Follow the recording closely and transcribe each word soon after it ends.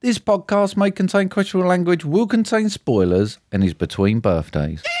This podcast may contain questionable language, will contain spoilers, and is between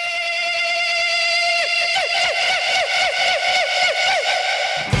birthdays.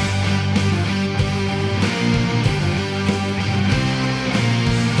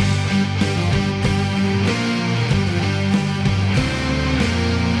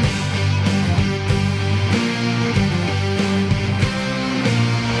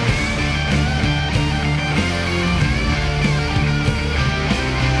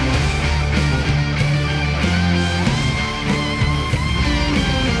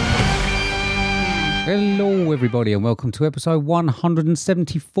 Hello everybody and welcome to episode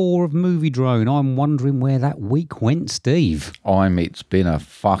 174 of Movie Drone. I'm wondering where that week went, Steve. It's been a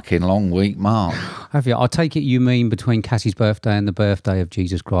fucking long week, Mark. Have you? I take it you mean between Cassie's birthday and the birthday of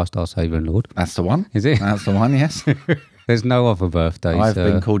Jesus Christ, our Saviour and Lord. That's the one. Is it? That's the one, yes. There's no other birthdays. I've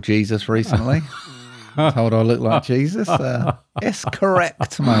been called Jesus recently. Told I look like Jesus. Yes,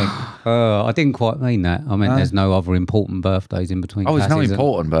 correct, mate. I didn't quite mean that. I meant there's no other important birthdays in between. Oh, it's no Cassie's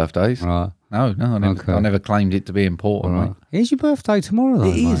important birthdays. Right. No, I never claimed it to be important, Right. mate. Is your birthday tomorrow, though?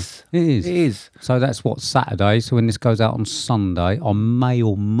 It is. It is. It is. So that's what, Saturday. So when this goes out on Sunday, I may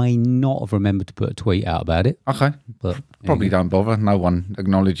or may not have remembered to put a tweet out about it. Okay. But Probably don't bother. No one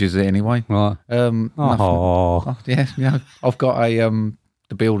acknowledges it anyway. Right. Nothing. Oh, yeah. I've got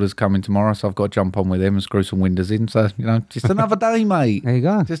the builder's coming tomorrow, so I've got to jump on with him and screw some windows in. So, just another day, mate. There you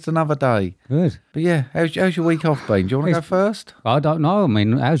go. Just another day. Good. But yeah, how's your week off been? Do you want to go first? I don't know. I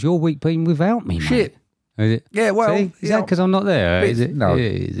mean, how's your week been without me, mate? Shit. Is it? Yeah, well, See? Is that because I'm not there? Bits, Is it? No,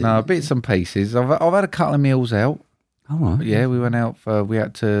 Is it? no, bits and pieces. I've had a couple of meals out. All right. Yeah, we went out for we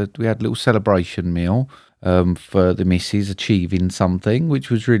had a little celebration meal for the missus achieving something, which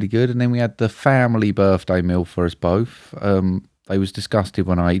was really good. And then we had the family birthday meal for us both. They was disgusted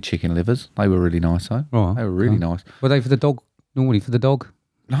when I ate chicken livers. They were really nice, though. Right. They were really nice. Were they for the dog? Normally for the dog?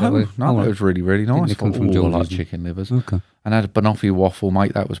 No, it was really, really nice. They come from I George's, like didn't chicken livers. Okay. And I had a banoffee waffle,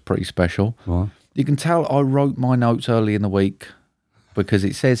 mate. That was pretty special. Right. You can tell I wrote my notes early in the week because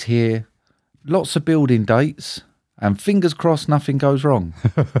it says here, lots of building dates and fingers crossed nothing goes wrong.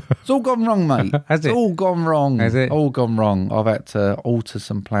 It's all gone wrong, mate. Has it? It's all gone wrong. Has it? All gone wrong. I've had to alter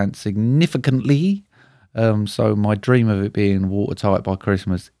some plans significantly. So my dream of it being watertight by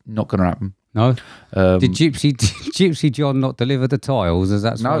Christmas, not going to happen. No? Did Gypsy John not deliver the tiles? Is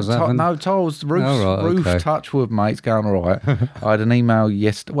that what's happened? No tiles. Roof okay. touch wood, mate. It's going all right. I had an email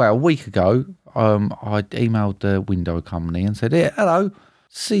a week ago. I emailed the window company and said, "Yeah, hello.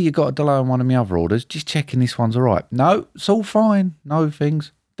 See, you got a delay on one of my other orders. Just checking this one's all right." No, it's all fine. No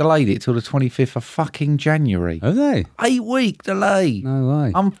things. Delayed it till the 25th of fucking January. Are they? 8-week delay. No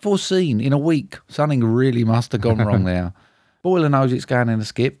way. Unforeseen in a week. Something really must have gone wrong there. Boiler knows it's going in a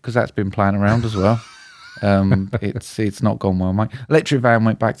skip because that's been playing around as well. It's not gone well, mate. Electric van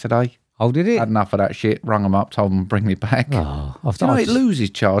went back today. Oh, did it? Had enough of that shit. Rung them up, told them to bring it back. Oh, Do you know it loses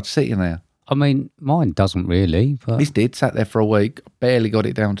charge sitting there? I mean, mine doesn't really, but... This did. Sat there for a week. Barely got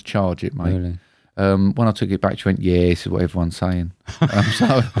it down to charge it, mate. Really? When I took it back, she went, "Yeah, this is what everyone's saying."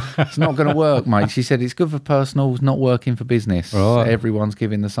 So it's not going to work, mate. She said it's good for personal, it's not working for business. Right. Everyone's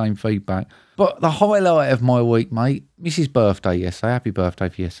giving the same feedback. But the highlight of my week, mate, Mrs. birthday yesterday. Happy birthday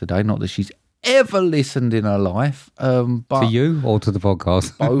for yesterday. Not that she's ever listened in her life. But to you or to the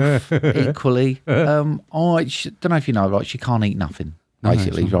podcast? both equally. I don't know if you know, like she can't eat nothing.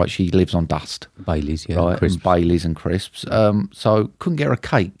 Basically, right? She lives on dust. Baileys, yeah. Right, Crisps. and Baileys and crisps. So couldn't get her a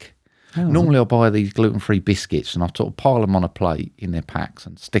cake. Oh. Normally I buy these gluten-free biscuits and I sort of pile them on a plate in their packs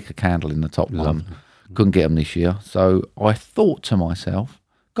and stick a candle in the top one. Couldn't get them this year. So I thought to myself,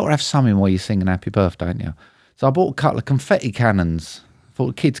 got to have something while you're singing happy birthday, ain't you? So I bought a couple of confetti cannons. Thought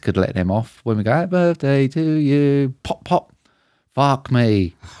the kids could let them off when we go, "Happy birthday to you." Pop, pop. Fuck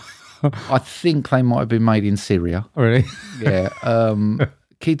me. I think they might have been made in Syria. Really? Yeah.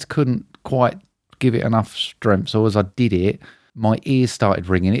 Kids couldn't quite give it enough strength. So as I did it, my ears started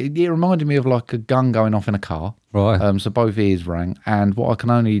ringing. It reminded me of like a gun going off in a car. Right. So both ears rang. And what I can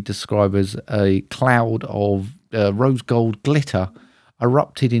only describe as a cloud of rose gold glitter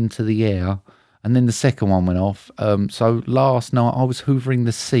erupted into the air. And then the second one went off. So last night I was hoovering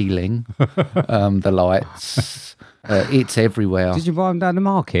the ceiling, the lights. It's everywhere. Did you buy them down the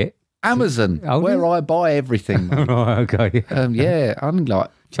market? Amazon, where I buy everything. Right, okay. Yeah, I'm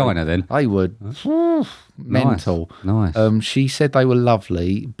like... China then? They would. Mental. Nice. She said they were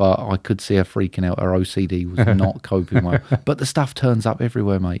lovely, but I could see her freaking out. Her OCD was not coping well. But the stuff turns up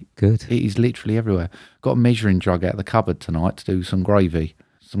everywhere, mate. Good. It is literally everywhere. Got a measuring jug out of the cupboard tonight to do some gravy.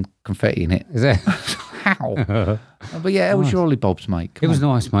 Some confetti in it. Is it? How? But yeah, how was your lollipops, mate? It was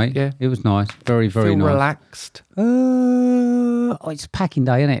nice, mate. Yeah. It was nice. Very, very Feel nice. relaxed? It's packing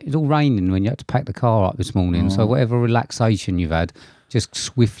day, isn't it? It's all raining when you had to pack the car up this morning. So whatever relaxation you've had just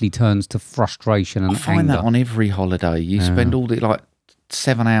swiftly turns to frustration and I find anger. that on every holiday. You spend all the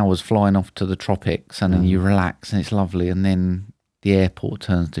 7 hours flying off to the tropics and then you relax and it's lovely, and then the airport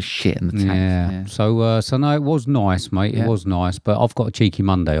turns to shit in the taxi. Yeah. So no, it was nice, mate. It was nice, but I've got a cheeky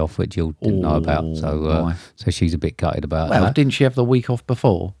Monday off, which Jill didn't know about. So nice. so she's a bit gutted about Well, that. didn't she have the week off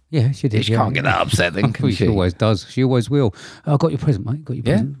before? Yeah, she did. She can't get that upset then, can She always does. She always will. I got your present, mate. Got your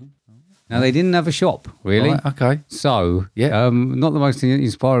present. Now, they didn't have a shop, really. Right, okay. So, not the most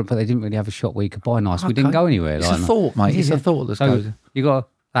inspiring, but they didn't really have a shop where you could buy nice. We didn't go anywhere. It's a thought, mate. It's a thought that goes. You got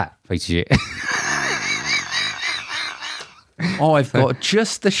that piece of shit. I've got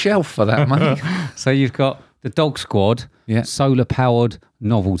just the shelf for that, mate. So you've got the Dog Squad, solar-powered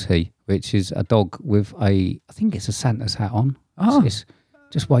novelty, which is a dog with I think it's a Santa's hat on. Oh. It's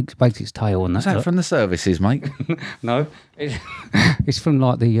just wags its tail on that. Is that from the services, mate? No, it's from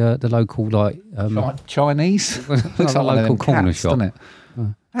like the local Chinese? Looks like a local corner shop. Doesn't it?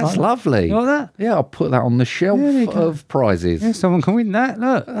 That's lovely. You like that? Yeah, I'll put that on the shelf of prizes. Yeah, someone can win that.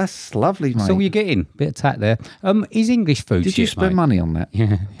 Look, That's lovely, mate. that's all you're getting. Bit of tat there. Is English food? Did you shit, spend mate? money on that?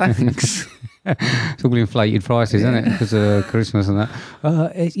 Yeah. Thanks. It's all inflated prices, isn't it? Because of Christmas and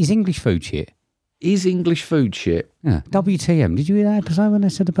that. Is English food shit? Is English food shit? Yeah. WTM. Did you hear that episode when they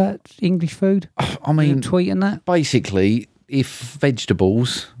said about English food? I mean, Tweeting that? basically, if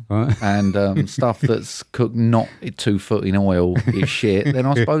vegetables Right. and stuff that's cooked not 2 foot in oil is shit, then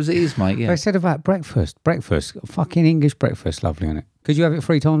I suppose it is, mate. They Yeah. said about breakfast. Fucking English breakfast. Lovely, isn't it? Could you have it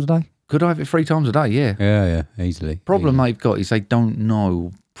 3 times a day? Could I have it 3 times a day? Yeah. Yeah, easily. Problem they've got is they don't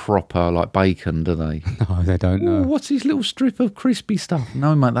know proper bacon, do they? No, they don't know. Ooh, what's his little strip of crispy stuff?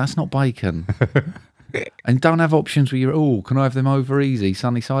 No, mate, that's not bacon. And don't have options where you're, can I have them over easy,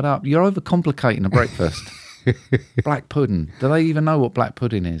 sunny side up? You're overcomplicating a breakfast. Black pudding. Do they even know what black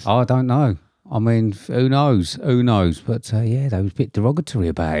pudding is? I don't know. I mean, who knows? Who knows? But they were a bit derogatory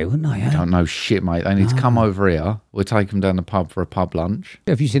about it, weren't they? I don't know shit, mate. They need to come over here. We'll take them down the pub for a pub lunch.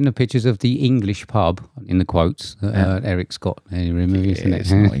 Have you seen the pictures of the English pub, in the quotes, that Eric Scott removed, isn't it?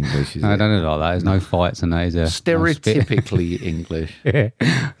 It's not English, is No, I it? don't know like that. There's no fights and that is a Stereotypically English.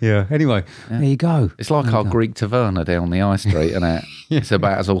 Yeah. Anyway, there you go. It's like our Greek taverna down the high street, isn't it? It's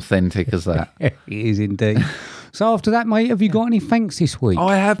about as authentic as that. It is indeed. So after that, mate, have you got any thanks this week?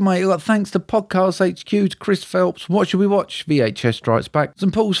 I have, mate. Got thanks to Podcast HQ, to Chris Phelps. What should we watch? VHS Strikes Back.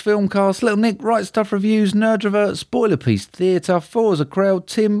 St Paul's Filmcast. Little Nick, Right Stuff Reviews. Nerdrovert, Spoiler Piece Theatre. 4 as a Crowd.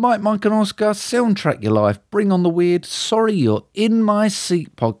 Tim, Mike and Oscar. Soundtrack Your Life. Bring on the Weird. Sorry You're in My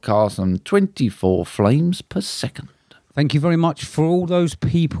Seat podcast. And 24 Flames per Second. Thank you very much for all those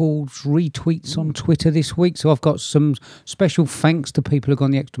people's retweets on Twitter this week. So I've got some special thanks to people who've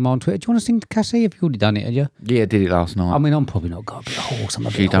gone the extra mile on Twitter. Do you want to sing to Cassie? Have you already done it, had you? Yeah, did it last night. I mean, I'm probably not got a bit hoarse. I'm a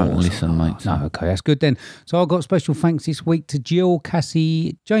bit She don't hoarse. listen, mate. No, okay, that's good then. So I've got special thanks this week to Jill,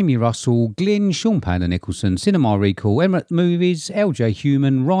 Cassie, Jamie Russell, Glyn, Sean Panda Nicholson, Cinema Recall, Emirate Movies, LJ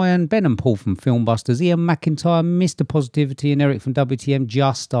Human, Ryan, Ben and Paul from Filmbusters, Ian McIntyre, Mr. Positivity and Eric from WTM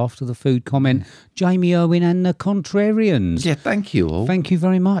just after the food comment, Jamie Irwin and the Contrarians. Yeah, thank you all. Thank you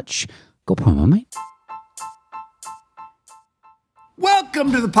very much. Got a promo, mate?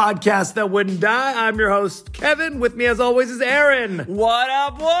 Welcome to the podcast that wouldn't die. I'm your host, Kevin. With me, as always, is Aaron. What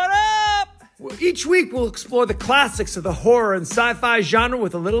up, what up? Each week, we'll explore the classics of the horror and sci-fi genre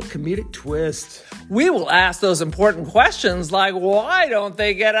with a little comedic twist. We will ask those important questions like, why don't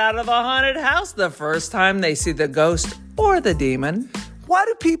they get out of the haunted house the first time they see the ghost or the demon? Why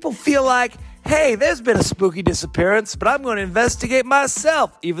do people feel like, hey, there's been a spooky disappearance, but I'm going to investigate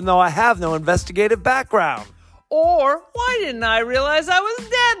myself, even though I have no investigative background? Or, why didn't I realize I was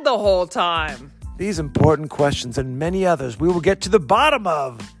dead the whole time? These important questions and many others we will get to the bottom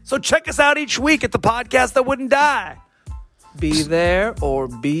of. So check us out each week at the podcast that wouldn't die. Be there or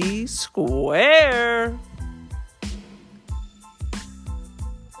be square.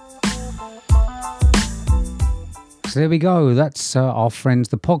 So there we go. That's our friends,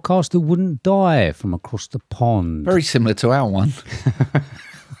 the podcast that wouldn't die from across the pond. Very similar to our one.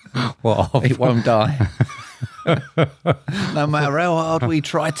 What? It won't die. No matter how hard we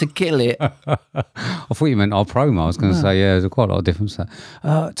try to kill it. I thought you meant our promo. I was going to say, yeah, there's quite a lot of difference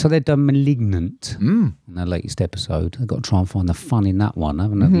there. So they've done Malignant in their latest episode. They've got to try and find the fun in that one. I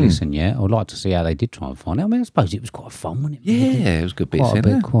haven't listened yet. I'd like to see how they did try and find it. I mean, I suppose it was quite fun, wasn't it? Yeah, it was good bits Quite a in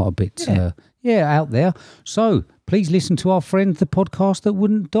bit, there. quite a bit, out there. So please listen to our friend, the podcast that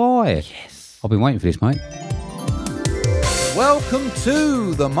wouldn't die. Yes. I've been waiting for this, mate. Welcome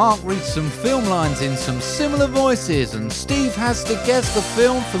to the Mark reads some film lines in some similar voices and Steve has to guess the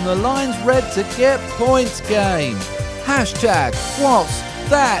film from the lines read to get points game. Hashtag what's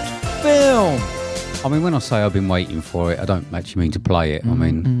that film? I mean, when I say I've been waiting for it, I don't actually mean to play it. I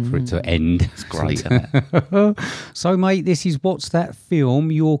mean, for it to end. It's great, isn't it? So, mate, this is What's That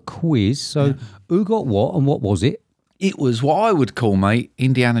Film, your quiz. So, who got what and what was it? It was what I would call, mate,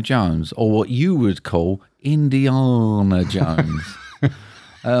 Indiana Jones, or what you would call Indiana Jones.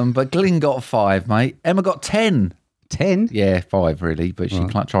 But Glyn got 5, mate. Emma got 10. 10? Yeah, 5 really, but she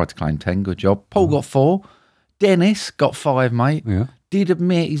tried to claim 10. Good job. Paul got 4. Dennis got 5, mate. Yeah. Did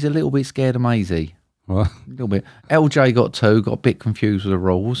admit he's a little bit scared of Maisie. Right. A little bit. LJ got 2, got a bit confused with the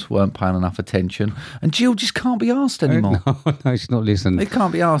rules, weren't paying enough attention. And Jill just can't be asked anymore. No, she's not listening. They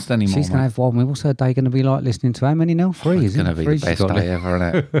can't be asked anymore. She's going to have one. What's her day going to be like listening to how many now? 3, It's isn't going it? to be 3 the she's best got day left.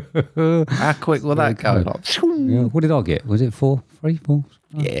 ever, isn't it? How quick will that go? Like, Yeah. What did I get? Was it 4? 3, 4?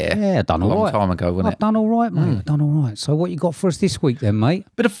 yeah. I done A all long right. time ago, wasn't I've it? done all right, mate. I've done all right. So what you got for us this week then, mate?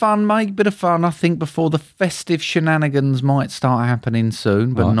 Bit of fun, mate. Bit of fun. I think before the festive shenanigans might start happening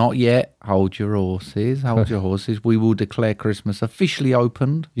soon, but Right. not yet. Hold your horses. Hold your horses. We will declare Christmas officially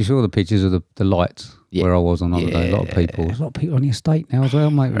opened. You saw the pictures of the lights Yeah. where I was on holiday. A lot of people. There's a lot of people on the estate now as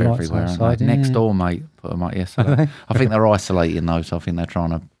well, mate. With They're lights everywhere. aren't outside. they? Yeah. Next door, mate. Put them up yesterday. I think they're isolating those. So I think they're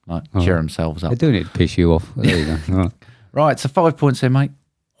trying to cheer themselves They're up. doing it to piss you off. But there you go. Right. Right, so 5 points here, mate.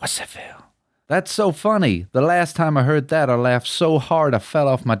 What's that feel? That's so funny. The last time I heard that, I laughed so hard I fell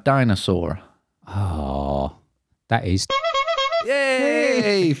off my dinosaur. Oh, that is.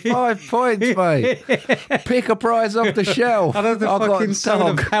 Yay! 5 points, mate. Pick a prize off the shelf. I got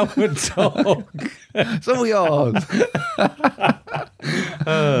dog. Howard dog. It's all yours.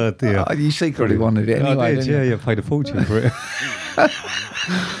 Oh, dear. Oh, you secretly wanted it anyway, didn't you? You paid a fortune for it.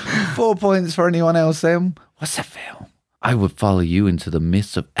 4 points for anyone else, then. What's that film? I would follow you into the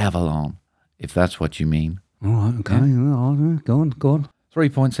mists of Avalon, if that's what you mean. All right, okay. All right, go on. 3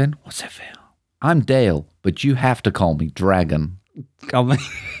 points in. What's that film? I'm Dale, but you have to call me Dragon. I mean,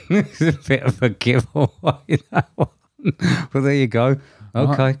 it's a bit of a giveaway, that one. But there you go.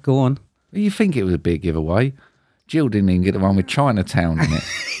 Okay, go on. You think it was a big giveaway? Jill didn't even get the one with Chinatown in it.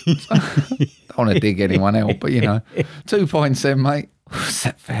 Don't want to dig anyone else, but you know. 2 points then, mate. What's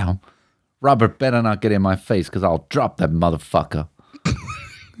that film? Robert better not get in my face because I'll drop that motherfucker.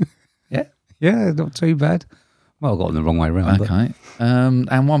 Yeah? Yeah, not too bad. Well, I got them the wrong way around. but- Okay. And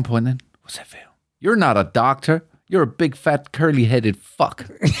 1 point then. What's that film? You're not a doctor. You're a big, fat, curly-headed fuck.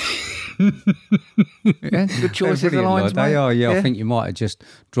 Yeah, good choices of Brilliant, lines, though. They mate. are, yeah. I think you might have just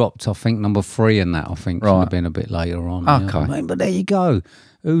dropped, I think, number 3 in that. I think should Right. have been a bit later on. Okay. Yeah. I mean, but there you go.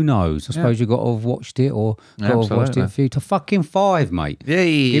 Who knows? I suppose you've got to have watched it or got to have watched it Absolutely. a few to fucking 5, mate.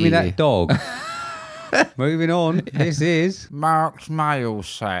 Yay. Give me that dog. Moving on. This is Mark's mail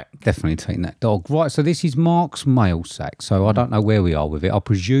sack. definitely taking that dog. Right, so this is Mark's mail sack. So I don't know where we are with it. I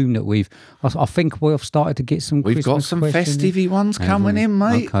presume that I think we've started to get some We've got Christmas some questions. festive ones coming in,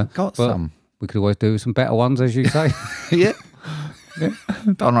 mate. Okay. Got Well, some. We could always do some better ones, as you say. Yeah.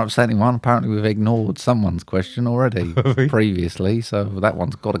 Don't upset anyone. Apparently, we've ignored someone's question already previously, so that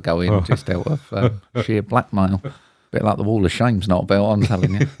one's got to go in just out of sheer blackmail. Bit like the Wall of Shame's not built, I'm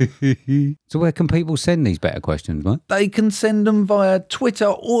telling you. So where can people send these better questions, mate? They can send them via Twitter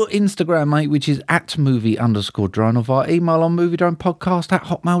or Instagram, mate, which is @movie_drone, or via email on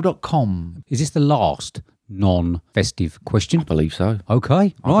moviedronepodcast@hotmail.com. Is this the last non-festive question? I believe so.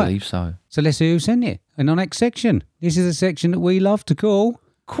 Okay, I right. believe so. So let's see who sent it. In our next section, this is a section that we love to call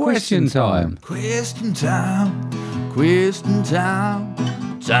Question time. Question time. Question time.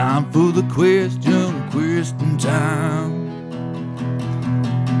 Time for the question. Question time.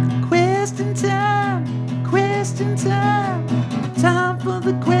 Question time. Question time. Time for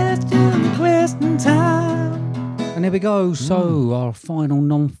the question. Question time. And there we go. So our final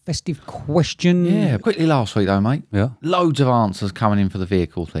non-festive question. Yeah, quickly last week though, mate. Yeah. Loads of answers coming in for the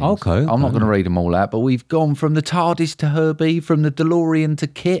vehicle things. Okay, I'm not okay. going to read them all out, but we've gone from the TARDIS to Herbie, from the DeLorean to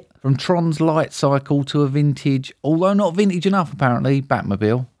Kit, from Tron's light cycle to a vintage, although not vintage enough apparently,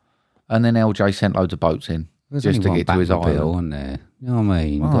 Batmobile. And then LJ sent loads of boats in There's just only to one get to his Batmobile, island. wasn't there? You know what I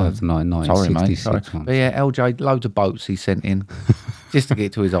mean? Oh, That's the Sorry, mate. 1966 Sorry. one. But yeah, LJ, loads of boats he sent in just to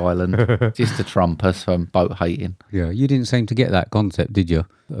get to his island, just to trump us from boat hating. Yeah, you didn't seem to get that concept, did you?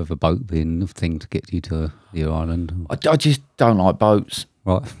 Of a boat being the thing to get you to your island. I just don't like boats.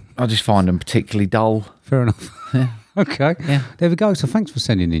 Right, I just find them particularly dull. fair enough. Okay, Yeah. there we go. So thanks for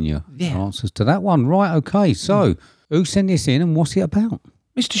sending in your answers to that one. Right, okay. So who sent this in and what's it about?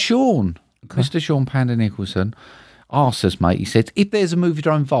 Mr. Sean, Mr. Sean Panda Nicholson, asks us, mate, he said, if there's a movie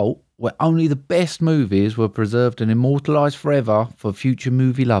drone vault where only the best movies were preserved and immortalised forever for future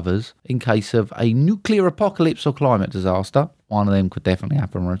movie lovers in case of a nuclear apocalypse or climate disaster, one of them could definitely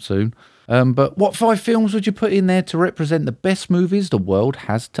happen soon, But what 5 films would you put in there to represent the best movies the world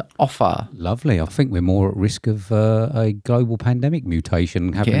has to offer? Lovely. I think we're more at risk of a global pandemic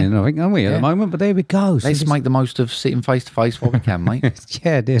mutation happening, I think, aren't we, at the moment? But there we go. Let's make the most of sitting face to face while we can, mate.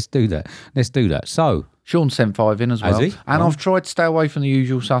 Yeah, let's do that. So, Sean sent 5 in as well. Has he? And I've tried to stay away from the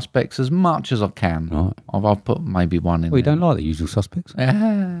usual suspects as much as I can. Right. I've put maybe 1 in we there. don't like the usual suspects.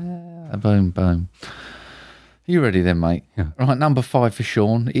 Boom, boom. You ready then, mate? Yeah. Right, number 5 for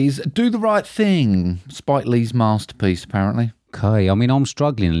Sean is Do the Right Thing. Spike Lee's masterpiece, apparently. Okay, I mean, I'm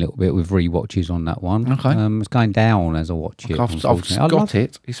struggling a little bit with rewatches on that one. Okay. It's going down as I watch it. I've got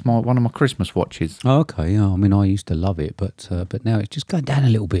it. It's one of my Christmas watches. Oh, okay, yeah. I mean, I used to love it, but now it's just going down a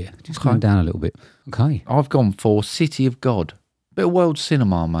little bit. Going down a little bit. Okay. I've gone for City of God. Bit of world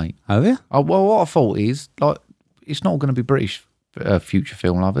cinema, mate. Oh, yeah? Well, what I thought is, like, it's not going to be British future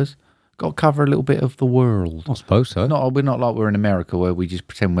film lovers. Got to cover a little bit of the world. I suppose so. We're not like we're in America where we just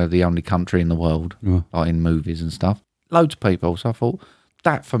pretend we're the only country in the world, like in movies and stuff. Loads of people. So I thought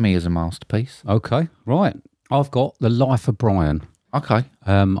that for me is a masterpiece. Okay, right. I've got The Life of Brian. Okay.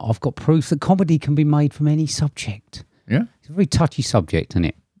 I've got proof that comedy can be made from any subject. Yeah. It's a very touchy subject, isn't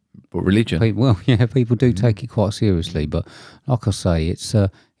it? But religion. People do take it quite seriously. But like I say,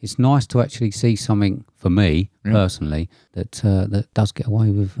 it's nice to actually see something, for me personally, that does get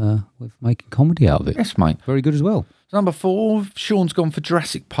away with making comedy out of it. Yes, mate. Very good as well. Number 4, Sean's gone for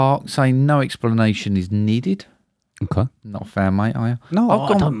Jurassic Park, saying no explanation is needed. Okay. Not a fan, mate, are you? No,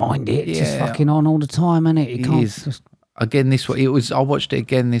 I don't mind it. It's just fucking on all the time, isn't it? It is. Again this week, I watched it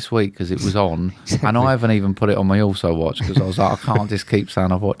again this week because it was on, and I haven't even put it on my also watch because I was like, I can't just keep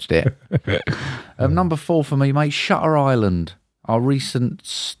saying I've watched it. Number 4 for me, mate, Shutter Island. Our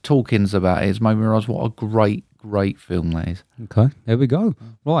recent talkings about it has made me realise what a great film that is. Okay, there we go.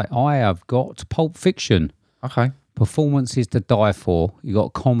 Right, I have got Pulp Fiction. Okay. Performances to die for. You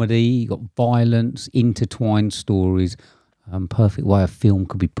got comedy, you got violence, intertwined stories. Perfect way a film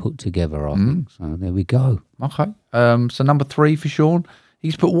could be put together, I think. So there we go. Okay. So number 3 for Sean,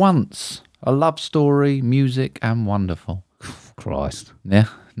 he's put Once. A love story, music, and wonderful. Christ. Yeah,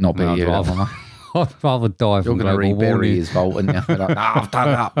 not be you. I'd rather die You're from going to global warming. rebury his vault, and you're like, I've done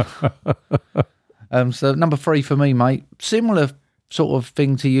it up. So number 3 for me, mate. Similar sort of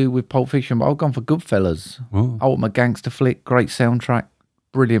thing to you with Pulp Fiction, but I've gone for Goodfellas. Oh. Ultimate gangster flick, great soundtrack,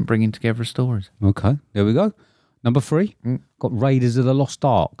 brilliant bringing together stories. Okay, there we go. Number 3, got Raiders of the Lost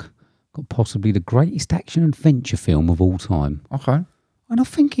Ark. Got possibly the greatest action adventure film of all time. Okay. And I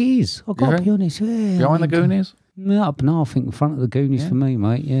think it is. I've got to be honest. Yeah, Behind the Goonies? No, I think in front of the Goonies for me,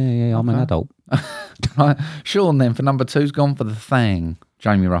 mate. Yeah, I'm an adult. Right. Sean then for number 2's gone for The Thing.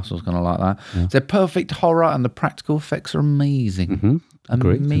 Jamie Russell's going to like that. Yeah. It's a perfect horror and the practical effects are amazing. Mm-hmm.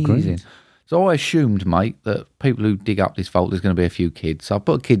 Amazing. So I assumed, mate, that people who dig up this vault, there's going to be a few kids. So I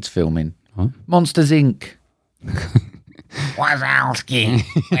put a kids film in. Huh? Monsters, Inc. Wazowski,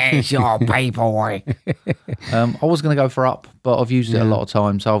 where's your paperwork? I was going to go for Up, but I've used it a lot of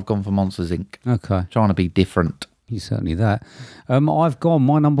times, so I've gone for Monsters, Inc. Okay. Trying to be different. You're certainly that. I've gone,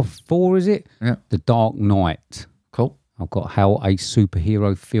 my number 4, is it? Yeah. The Dark Knight. Cool. I've got how a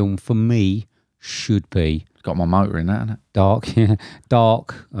superhero film for me should be. It's got my motor in that, hasn't it? Dark, yeah.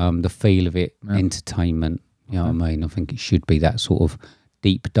 Dark, the feel of it, entertainment. You know what I mean? I think it should be that sort of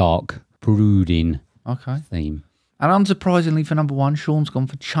deep, dark, brooding theme. And unsurprisingly for number 1, Sean's gone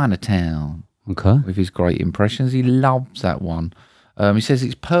for Chinatown. Okay. With his great impressions. He loves that one. He says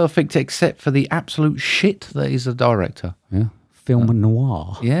it's perfect except for the absolute shit that is the director. Yeah. Film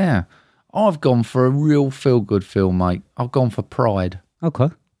noir. Yeah. I've gone for a real feel-good film, mate. I've gone for Pride. Okay.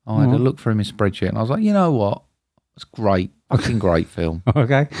 I had a look through my spreadsheet and I was like, you know what? It's great. Fucking great film.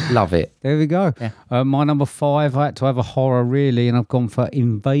 Okay. Love it. There we go. Yeah. My number 5, I had to have a horror really, and I've gone for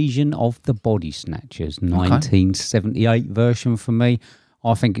Invasion of the Body Snatchers, 1978 version for me.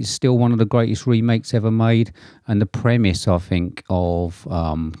 I think it's still one of the greatest remakes ever made. And the premise, I think, of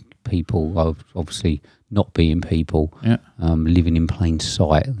people obviously not being people, living in plain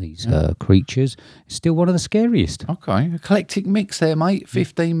sight, these creatures, is still one of the scariest. Okay. Eclectic mix there, mate.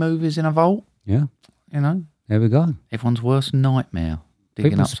 15 movies in a vault. Yeah. You know. There we go. Everyone's worst nightmare.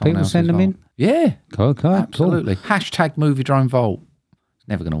 People send them in? Yeah. Okay. Absolutely. Cool. Hashtag Movie Drone Vault. It's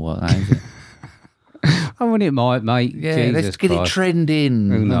never going to work, that, is it? Oh, and it might, mate. Yeah, Jesus let's get Christ. it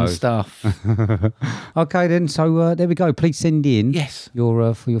trending Who knows? and stuff. Okay, then. So there we go. Please send in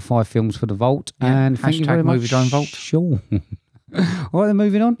your for your 5 films for the Vault. Yeah. And thank you very much. Movie Drone Vault. Sure. All right, then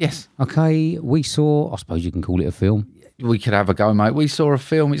moving on. Yes. Okay, we saw, I suppose you can call it a film. We could have a go, mate. We saw a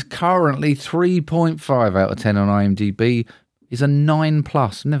film. It's currently 3.5 out of 10 on IMDb. is a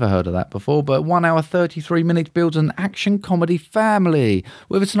 9+. Never heard of that before, but 1 hour 33 minutes builds an action comedy family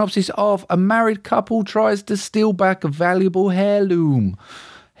with a synopsis of a married couple tries to steal back a valuable heirloom.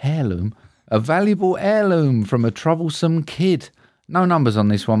 A valuable heirloom from a troublesome kid. No numbers on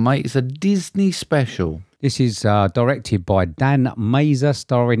this one, mate. It's a Disney special. This is directed by Dan Mazer,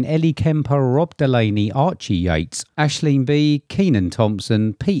 starring Ellie Kemper, Rob Delaney, Archie Yates, Aisling Bea, Kenan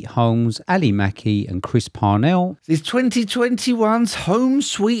Thompson, Pete Holmes, Ali Mackey and Chris Parnell. It's 2021's Home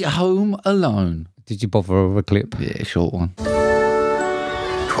Sweet Home Alone. Did you bother with a clip? Yeah, short one.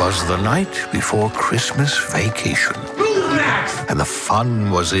 'Twas the night before Christmas vacation. And the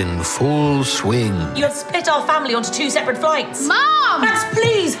fun was in full swing. You have split our family onto 2 separate flights. Mom! Max,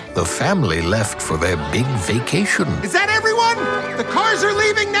 please! The family left for their big vacation, Is that everyone? The cars are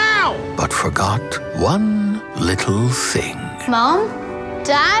leaving now! but forgot one little thing. Mom?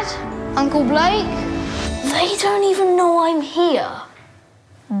 Dad? Uncle Blake? They don't even know I'm here.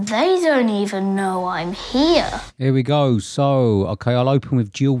 They don't even know I'm here. Here we go. So, okay, I'll open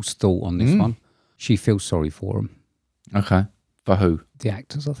with Jill's thought on this one. She feels sorry for them. Okay. For who? The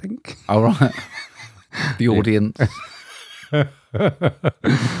actors, I think. All right. The audience. The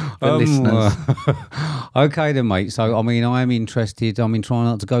listeners. Okay then, mate. So, I mean, I am interested. I mean, trying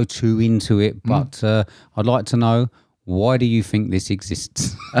not to go too into it, but I'd like to know, why do you think this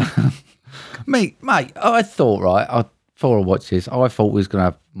exists? Mate, I thought, right, before I watched this, I thought we was going to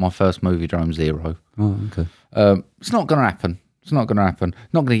have my first Moviedrome 0. Oh, okay. It's not going to happen. Not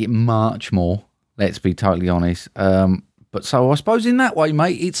going to get much more, let's be totally honest. But so I suppose in that way,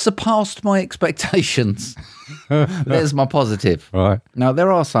 mate, it surpassed my expectations. There's my positive. Right. Now,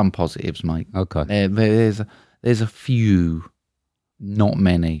 there are some positives, mate. Okay. There's a few, not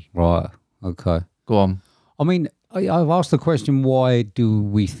many. Right. Okay. Go on. I mean, I've asked the question, why do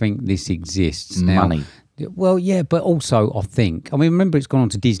we think this exists? Now, Money. Well, yeah, but also I think, I mean, remember it's gone on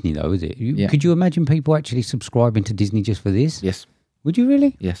to Disney though, is it? Yeah. Could you imagine people actually subscribing to Disney just for this? Yes. Would you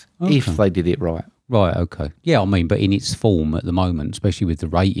really? Yes. Okay. If they did it right. Right, okay. Yeah, I mean, but in its form at the moment, especially with the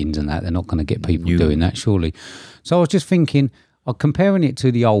ratings and that, they're not going to get people doing that, surely. So I was just thinking, comparing it to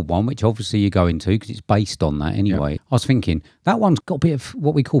the old one, which obviously you're going to because it's based on that anyway. I was thinking, that one's got a bit of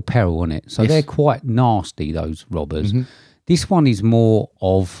what we call peril on it. So they're quite nasty, those robbers. Mm-hmm. This one is more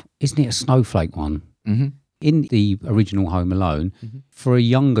of, isn't it a snowflake one? Mm-hmm. In the original Home Alone, for a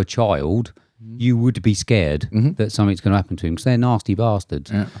younger child, you would be scared that something's going to happen to him because they're nasty bastards.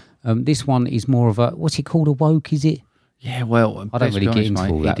 Yeah. This one is more of a, what's it called, a woke, is it? Yeah, well, I don't really get into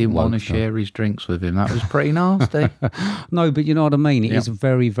all that. He didn't want to woke stuff. share his drinks with him. That was pretty nasty. No, but you know what I mean? It is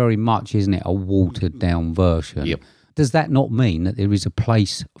very, very much, isn't it, a watered down version. Yep. Does that not mean that there is a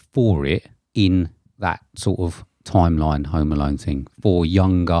place for it in that sort of timeline Home Alone thing for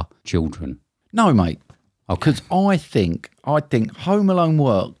younger children? No, mate. Because I think Home Alone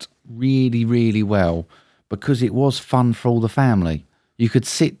worked really, really well because it was fun for all the family. You could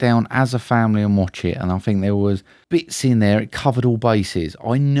sit down as a family and watch it, and I think there was bits in there, it covered all bases.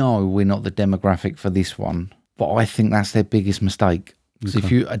 I know we're not the demographic for this one, but I think that's their biggest mistake. Because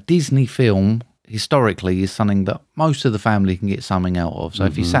a Disney film, historically, is something that most of the family can get something out of. So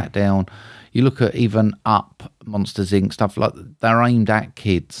if you sat down, you look at even Up, Monsters, Inc., stuff like that, they're aimed at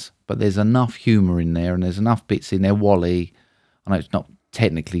kids, but there's enough humour in there, and there's enough bits in there. Wall-E, I know it's not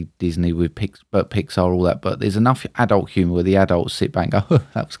technically Disney with Pixar, all that, but there's enough adult humour where the adults sit back and go, oh,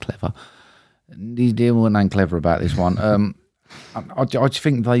 that was clever. There wasn't nothing clever about this one. I just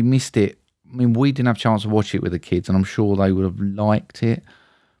think they missed it. I mean, we didn't have a chance to watch it with the kids, and I'm sure they would have liked it,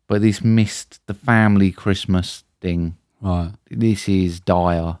 but this missed the family Christmas thing. Right. This is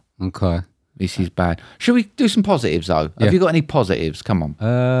dire. Okay. This is bad. Should we do some positives, though? Yeah. Have you got any positives? Come on.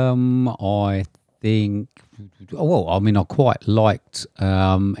 I think, well, I mean, I quite liked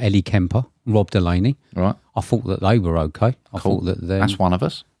Ellie Kemper, Rob Delaney. Right. I thought that they were okay. I Cool. thought that That's one of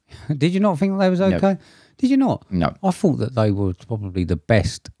us. Did you not think they was okay? No. Did you not? No. I thought that they were probably the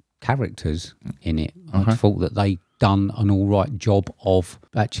best characters in it. I thought that they done an all right job of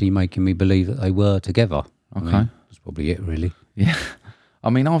actually making me believe that they were together. Okay. I mean, that's probably it, really. Yeah. I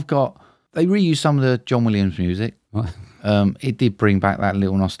mean, they reused some of the John Williams music. Right. It did bring back that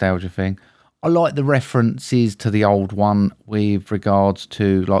little nostalgia thing. I like the references to the old one with regards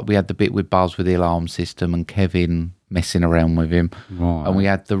to, like, we had the bit with Buzz with the alarm system and Kevin messing around with him. Right. And we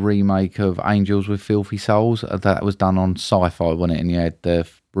had the remake of Angels with Filthy Souls. That was done on Sci-Fi, wasn't it? And you had the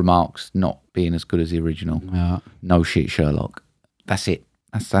remarks not being as good as the original. Yeah. No shit, Sherlock. That's it.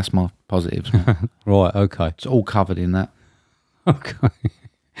 That's my positives. Right, okay. It's all covered in that. Okay.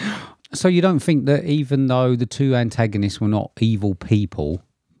 So you don't think that even though the two antagonists were not evil people,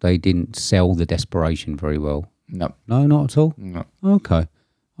 they didn't sell the desperation very well No. No, not at all? No. Okay.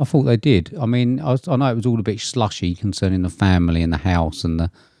 I thought they did. I mean, I know it was all a bit slushy concerning the family and the house and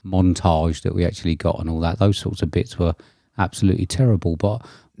the montage that we actually got and all that. Those sorts of bits were absolutely terrible. But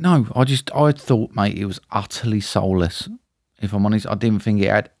No, I thought, mate, it was utterly soulless. If I'm honest, I didn't think it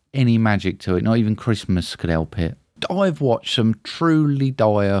had any magic to it. Not even Christmas could help it. I've watched some truly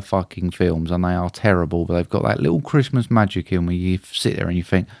dire fucking films and they are terrible, but they've got that little Christmas magic in where you sit there and you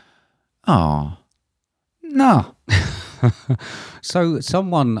think, no. so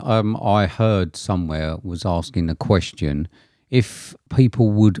someone I heard somewhere was asking the question if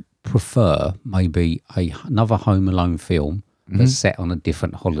people would prefer maybe another Home Alone film that's set on a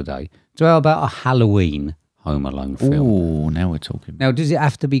different holiday. So how about a Halloween Home Alone film? Oh, now we're talking. Now, does it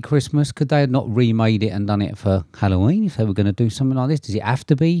have to be Christmas? Could they have not remade it and done it for Halloween if they were going to do something like this? Does it have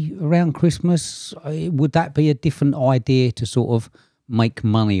to be around Christmas? Would that be a different idea to sort of make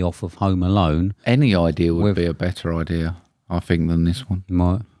money off of Home Alone? Any idea would be a better idea, I think, than this one.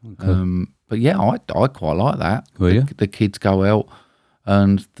 Right. Okay. But yeah, I quite like that. Will you? The kids go out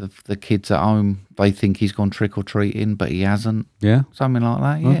and the kids at home, they think he's gone trick-or-treating, but he hasn't. Yeah. Something like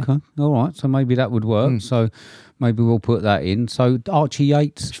that, yeah. Okay. All right. So maybe that would work. So maybe we'll put that in. So Archie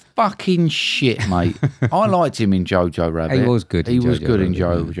Yates. Fucking shit, mate. I liked him in Jojo Rabbit. He was good in He was Jojo good in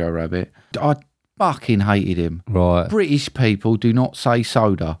Rabbit, Jojo Rabbit. I fucking hated him. Right. British people do not say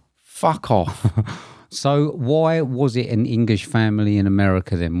soda. Fuck off. So why was it an English family in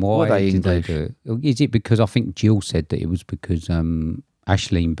America then? Why Were they did English? they do it? Is it because I think Jill said that it was because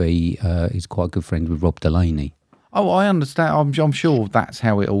Aisling B is quite good friends with Rob Delaney. Oh, I understand. I'm sure that's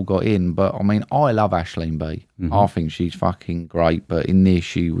how it all got in. But I mean, I love Aisling B. I think she's fucking great. But in this,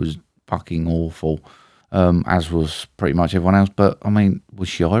 she was fucking awful, as was pretty much everyone else. But I mean, was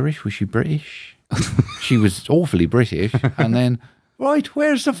she Irish? Was she British? She was awfully British. And then, right,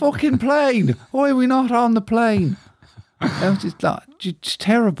 where's the fucking plane? Why are we not on the plane? It was just like, it's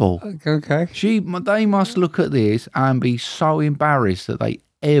terrible. Okay. They must look at this and be so embarrassed that they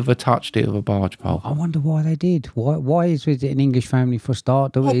ever touched it with a barge pole. I wonder why they did. Why is it an English family for a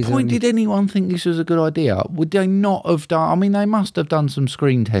start? What point did anyone think this was a good idea? Would they not have done... I mean, they must have done some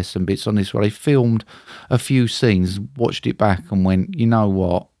screen tests and bits on this where they filmed a few scenes, watched it back and went, you know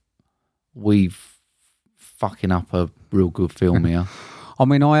what? We've fucking up a real good film here. I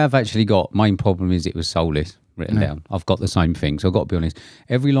mean, I have actually got... Main problem is it was soulless written down. I've got the same thing, so I've got to be honest.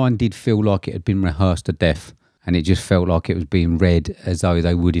 Every line did feel like it had been rehearsed to death, and it just felt like it was being read as though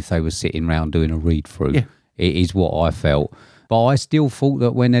they would if they were sitting round doing a read-through. Yeah. It is what I felt. But I still thought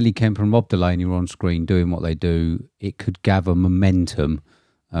that when Ellie Kemper and Rob Delaney were on screen doing what they do, it could gather momentum,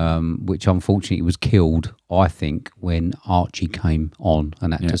 which unfortunately was killed, I think, when Archie came on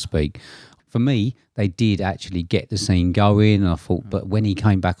and had to speak. For me, they did actually get the scene going, and I thought, but when he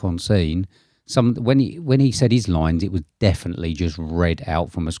came back on scene... when he said his lines, it was definitely just read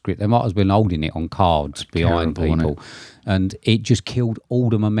out from a script. They might have been holding it on cards behind people, and it just killed all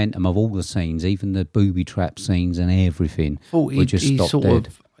the momentum of all the scenes, even the booby trap scenes and everything. He just stopped dead.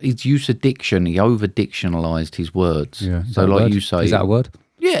 His use of diction, he over-dictionalised his words. Yeah, so like you say, is that a word?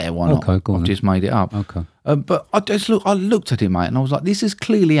 Yeah, why not? Okay, go on. I've just made it up. Okay. But I looked at it, mate, and I was like, this has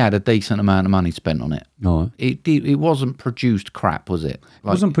clearly had a decent amount of money spent on it. Right. It wasn't produced crap, was it? It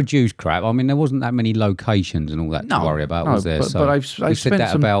wasn't produced crap. I mean, there wasn't that many locations and all that to worry about, was there? But they've said spent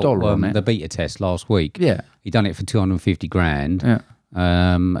that some about dollar on it. the beta test last week. Yeah. He done it for 250 grand. Yeah.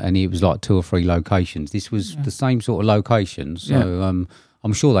 And it was like 2 or 3 locations. This was the same sort of locations. So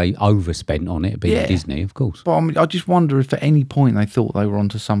I'm sure they overspent on it, being Disney, of course. But I just wonder if at any point they thought they were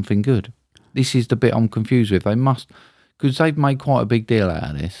onto something good. This is the bit I'm confused with. They must, because they've made quite a big deal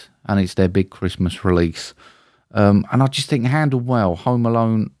out of this, and it's their big Christmas release. And I just think handled well, Home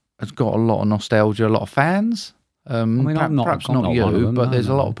Alone has got a lot of nostalgia, a lot of fans. I mean, perhaps not you, one of them, but there's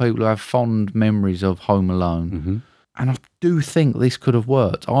a lot of people who have fond memories of Home Alone. Mm-hmm. And I do think this could have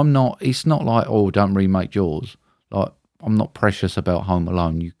worked. It's not like, don't remake Jaws. Like, I'm not precious about Home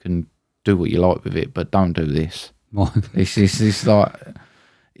Alone. You can do what you like with it, but don't do this. It's like,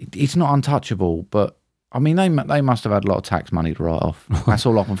 it's not untouchable, but I mean, they must have had a lot of tax money to write off. That's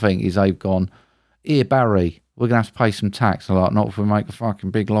all I can think is they've gone, here, Barry, we're going to have to pay some tax. I'm like, not if we make a fucking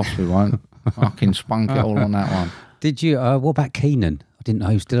big loss, we won't. Fucking spunk it all on that one. Did you, what about Keenan? I didn't know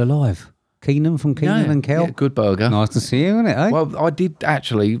he was still alive. Keenan from Keenan and Kel? Yeah, good burger. Nice to see you, isn't it, eh? Well, I did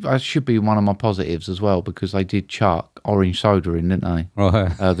actually, that should be one of my positives as well, because they did chuck orange soda in, didn't they?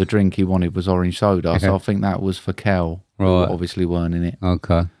 Right. The drink he wanted was orange soda, so I think that was for Kel, who obviously weren't in it.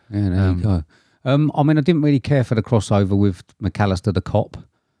 Okay. Yeah, there you go. I mean, I didn't really care for the crossover with McAllister the cop.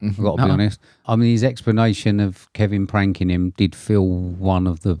 I've got to be honest. I mean, his explanation of Kevin pranking him did fill one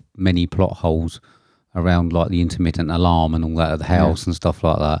of the many plot holes around like the intermittent alarm and all that at the house and stuff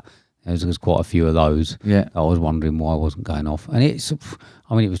like that. There was quite a few of those. Yeah. I was wondering why I wasn't going off. And it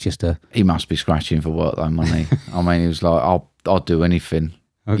was just a... He must be scratching for work though, mustn't he? I mean, he was like, I'll do anything.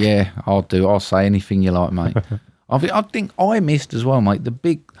 Okay. Yeah, I'll say anything you like, mate. I think I missed as well, mate,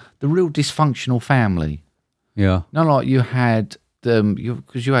 the real dysfunctional family. Yeah. Not like you had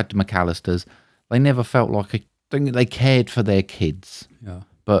because you had the McAllisters. They never felt like they cared for their kids. Yeah.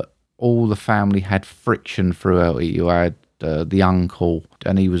 But all the family had friction throughout it. You had the uncle,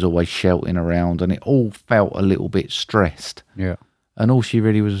 and he was always shouting around, and it all felt a little bit stressed. Yeah. And all she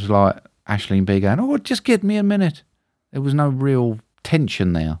really was like Aisling B going, "Oh, just give me a minute." There was no real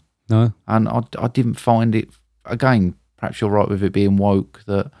tension there. No. And I didn't find it, again, perhaps you're right with it being woke,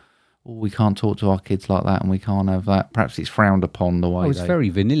 that we can't talk to our kids like that and we can't have that. Perhaps it's frowned upon the way it's very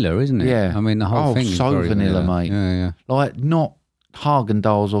vanilla, isn't it? Yeah. I mean, the whole thing is so very vanilla, mate. Yeah, yeah. Like, not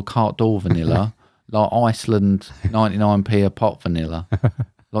Haagen-Dazs or Carte d'Or vanilla, like Iceland 99p a pot vanilla.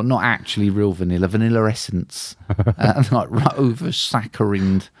 Like, not actually real vanilla essence. Like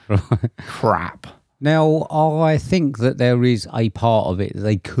over-saccharined crap. Now, I think that there is a part of it that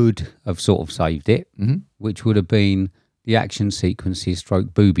they could have sort of saved it, which would have been the action sequences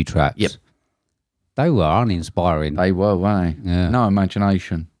stroke booby traps. Yep. They were uninspiring. They were, weren't they? Yeah. No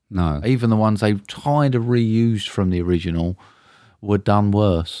imagination. No. Even the ones they kind of reused from the original were done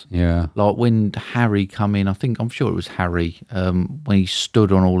worse. Yeah. Like when Harry come in, I'm sure it was Harry, when he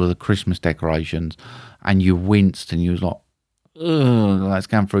stood on all of the Christmas decorations and you winced and you was like, ugh, that's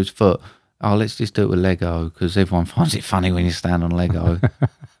going through his foot. Oh, let's just do it with Lego because everyone finds it funny when you stand on Lego.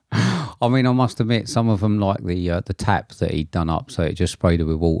 I mean, I must admit, some of them, like the tap that he'd done up, so it just sprayed it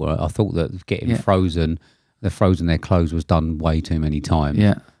with water. I thought that getting frozen their clothes was done way too many times.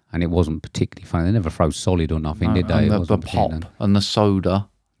 Yeah. And it wasn't particularly funny. They never froze solid or nothing, did they? And the pop and the soda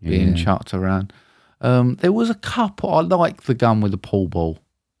being chucked around. There was a couple. I liked the gun with the pool ball.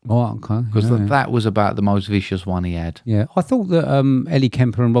 Oh, okay. Because that was about the most vicious one he had. Yeah, I thought that Ellie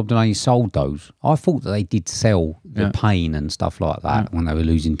Kemper and Rob Delaney sold those. I thought that they did sell the pain and stuff like that when they were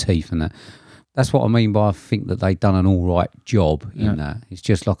losing teeth and that. That's what I mean by I think that they'd done an all right job in that. It's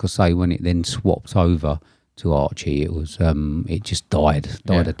just like I say, when it then swapped over to Archie, it was it just died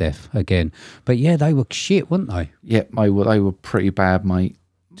of death again. But yeah, they were shit, weren't they? Yeah, they were pretty bad, mate.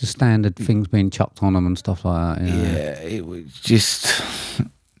 Just standard things being chucked on them and stuff like that. Yeah, it was just...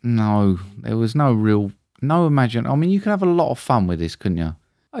 No, there was no imagine. I mean, you could have a lot of fun with this, couldn't you?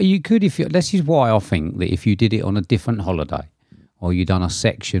 You could this is why I think that if you did it on a different holiday or you done a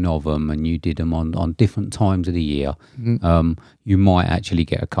section of them and you did them on different times of the year, you might actually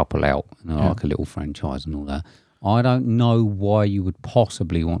get a couple out, like a little franchise and all that. I don't know why you would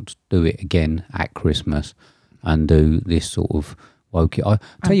possibly want to do it again at Christmas and do this sort of woke it. I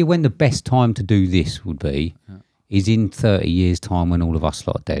tell you when the best time to do this would be is in 30 years' time when all of us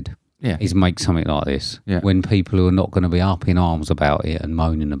lot are dead. Yeah. Is make something like this. Yeah. When people who are not going to be up in arms about it and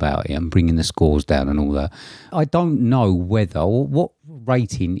moaning about it and bringing the scores down and all that. I don't know what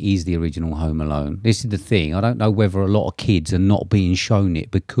rating is the original Home Alone. This is the thing. I don't know whether a lot of kids are not being shown it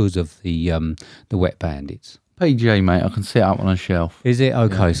because of the Wet Bandits. PG, mate. I can sit up on a shelf. Is it?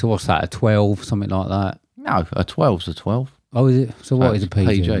 Okay, yeah. So what's that, a 12, something like that? No, a 12's a 12. Oh, is it? So what is a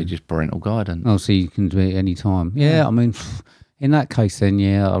PG? PG, just parental guidance. Oh, so you can do it any time. Yeah, I mean, in that case then,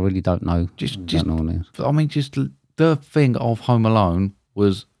 I really don't know. I mean, just the thing of Home Alone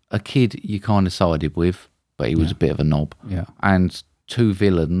was a kid you kind of sided with, but he was a bit of a knob. Yeah. And two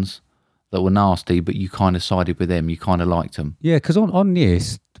villains that were nasty, but you kind of sided with them. You kind of liked them. Yeah, because on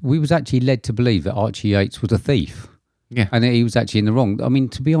this, we was actually led to believe that Archie Yates was a thief. Yeah. And that he was actually in the wrong. I mean,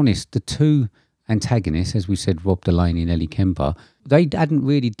 to be honest, the two antagonists, as we said, Rob Delaney and Ellie Kemper, they hadn't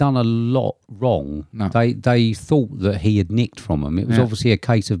really done a lot wrong. No. They thought that he had nicked from them. It was obviously a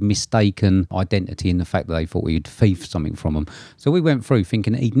case of mistaken identity in the fact that they thought he'd thieved something from them. So we went through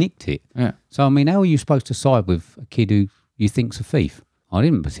thinking that he'd nicked it. Yeah. So, I mean, how are you supposed to side with a kid who you think's a thief? I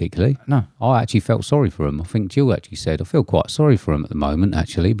didn't particularly. No. I actually felt sorry for him. I think Jill actually said, I feel quite sorry for him at the moment,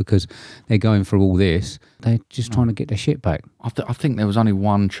 actually, because they're going through all this. They're just trying to get their shit back. I think there was only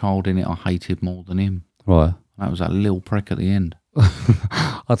one child in it I hated more than him. Right. That was that little prick at the end.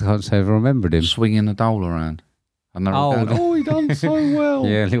 I can't say I've remembered him. Swinging the dole around. And they're all going, he done so well.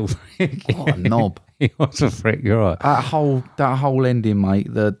 Yeah, little prick. What a knob. He was a prick, you're right. That whole ending,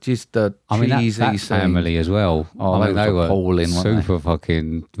 mate, the cheesy that family as well. Oh, I mean, they were appalling, super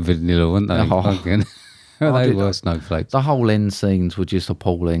fucking vanilla, weren't they? Oh. Fucking, they were snowflakes. The whole end scenes were just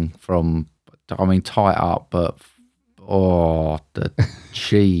appalling from, I mean, tight up, but, the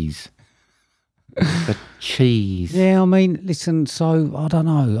cheese. The cheese. Yeah, I mean, listen, so, I don't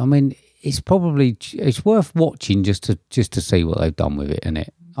know. I mean, it's worth watching just to see what they've done with it, isn't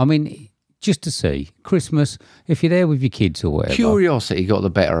it? I mean, just to see Christmas if you're there with your kids or whatever. Curiosity got the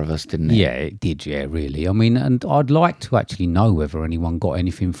better of us, didn't it? Yeah, it did. Yeah, really. I mean, and I'd like to actually know whether anyone got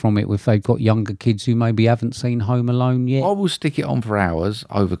anything from it. If they've got younger kids who maybe haven't seen Home Alone yet. I will stick it on for hours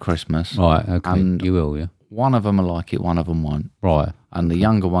over Christmas. Right. Okay. And you will. Yeah. One of them will like it, one of them won't. Right. And the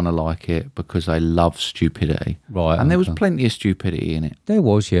younger one will like it because they love stupidity. Right. And there was plenty of stupidity in it. There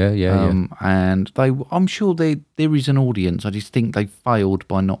was. Yeah. And I'm sure there is an audience. I just think they failed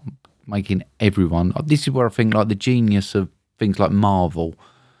by not making everyone. This is where I think like the genius of things like Marvel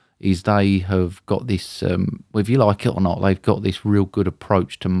is they have got this, whether you like it or not, they've got this real good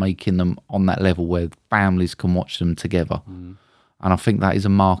approach to making them on that level where families can watch them together. And I think that is a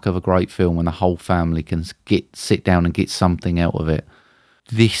mark of a great film when the whole family can sit down and get something out of it.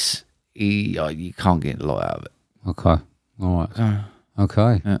 This, you can't get a lot out of it. Okay. All right.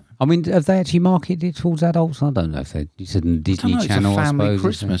 Okay. Yeah. I mean, have they actually marketed it towards adults? I don't know if you said on Disney Channel. It's a family I suppose,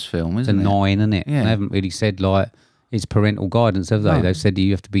 Christmas film, isn't it? It's a 9, isn't it? Yeah. They haven't really said like it's parental guidance, have they? No. They've said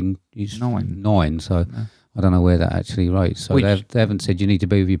you have to be 9. So I don't know where that actually rates. So they haven't said you need to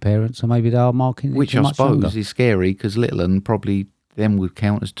be with your parents. So maybe they are marketing it Which for I much suppose younger. is scary because little and probably them would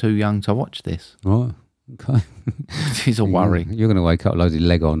count as too young to watch this. Right. Okay. It's a worry. You're going to wake up loads of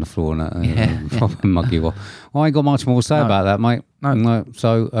Lego on the floor and that. Proper muggy one. I ain't got much more to say about that, mate. No.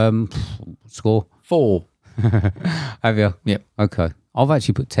 So, score? 4. Have you? Yep. Okay. I've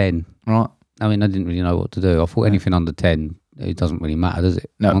actually put 10. Right. I mean, I didn't really know what to do. I thought anything under 10, it doesn't really matter, does it?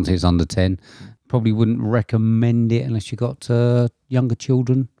 No. Once it's under 10. Probably wouldn't recommend it unless you got younger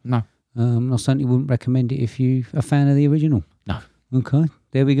children. No. I certainly wouldn't recommend it if you're a fan of the original. No. Okay.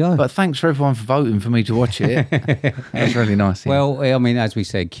 There we go. But thanks for everyone for voting for me to watch it. That's really nice. Yeah. Well, I mean, as we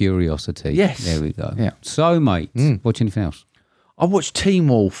said, curiosity. Yes. There we go. Yeah. So, mate, watch anything else? I watched Teen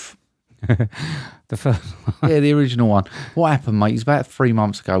Wolf. The first Yeah, the original one. What happened, mate, is about 3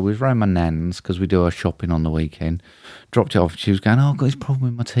 months ago, we was around my nan's because we do our shopping on the weekend. Dropped it off. She was going, I've got this problem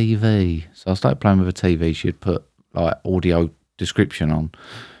with my TV. So I started playing with her TV. She had put like audio description on.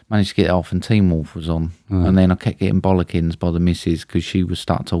 Managed to get it off and Teen Wolf was on. And then I kept getting bollockings by the missus because she would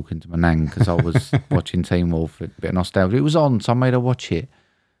start talking to my nan because I was watching Teen Wolf. A bit of nostalgia. It was on, so I made her watch it.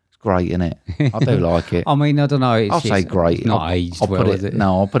 It's great, isn't it? I do like it. I mean, I don't know. I'll say great. It's not aged well, is it?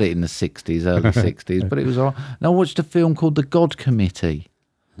 No, I'll put it in the 60s, early 60s, but it was all right. And I watched a film called The God Committee.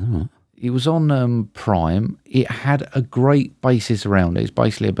 It was on Prime. It had a great basis around it. It's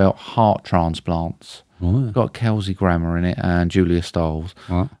basically about heart transplants. Right. It's got Kelsey Grammer in it and Julia Stiles.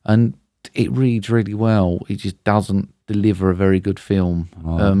 Right. And it reads really well. It just doesn't deliver a very good film.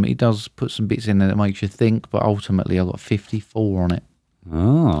 It does put some bits in there that makes you think, but ultimately I got 54 on it.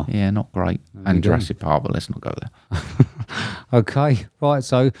 Oh. Yeah, not great. And Jurassic Park, but let's not go there. Okay. Right.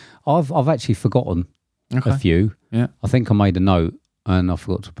 So I've actually forgotten a few. Yeah. I think I made a note and I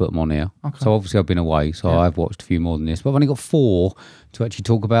forgot to put them on here. Okay. So obviously I've been away, so I've watched a few more than this. But I've only got 4 to actually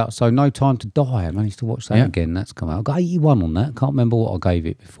talk about. So No Time to Die. I managed to watch that again. That's come out. I got 81 on that. Can't remember what I gave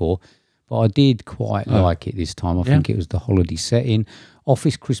it before. But I did quite like it this time. I think it was the holiday setting.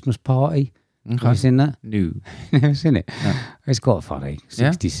 Office Christmas Party. Okay. Have you seen that? No. Never seen it. It's quite funny.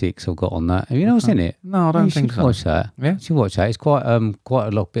 66 I've got on that. Have you never seen it? No, I don't You think should so. Watch that. Yeah? You should watch that. It's quite a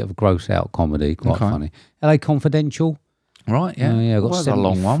bit of a gross out comedy. Quite funny. LA Confidential. Right, yeah. I got Well, that's a 73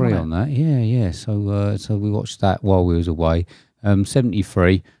 long one, wasn't on that. Yeah. So we watched that while we was away.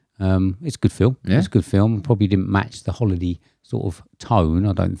 73. It's a good film. Yeah. It's a good film. Probably didn't match the holiday sort of tone,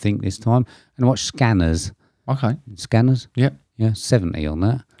 I don't think, this time. And I watched Scanners. Okay. Scanners? Yep. Yeah, 70 on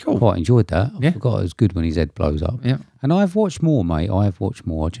that. Cool. Quite enjoyed that. I Yeah. forgot it was good when his head blows up. Yeah. And I've watched more, mate. I have watched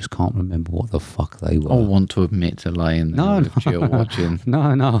more. I just can't remember what the fuck they were. I want to admit to laying there with Jill watching.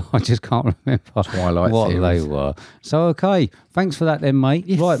 No, I just can't remember Twilight what series. they were. So, okay, thanks for that then, mate.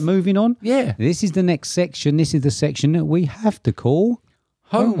 Yes. Right, moving on. Yeah. This is the next section. This is the section that we have to call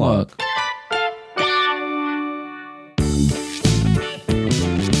Homework.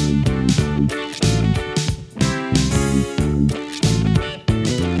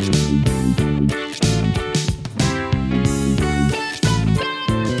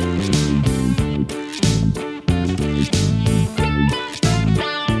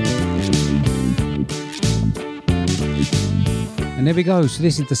 And there we go. So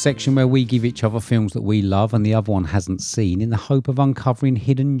this is the section where we give each other films that we love and the other one hasn't seen in the hope of uncovering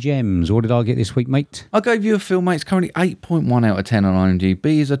hidden gems. What did I get this week, mate? I gave you a film, mate. It's currently 8.1 out of 10 on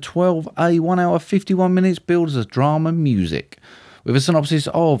IMDb. Is a 12A, 1 hour, 51 minutes, billed as a drama music. With a synopsis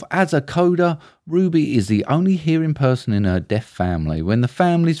of, as a coder, Ruby is the only hearing person in her deaf family. When the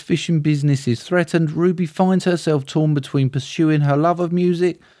family's fishing business is threatened, Ruby finds herself torn between pursuing her love of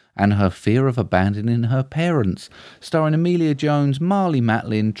music and her fear of abandoning her parents. Starring Emilia Jones, Marley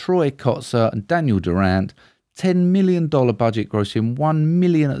Matlin, Troy Kotzer and Daniel Durant. $10 million budget, grossing $1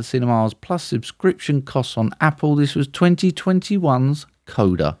 million at the cinemas, plus subscription costs on Apple. This was 2021's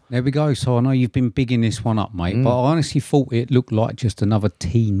Coda. There we go. So I know you've been bigging this one up, mate, but I honestly thought it looked like just another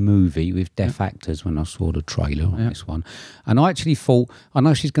teen movie with deaf actors when I saw the trailer on this one. And I actually thought, I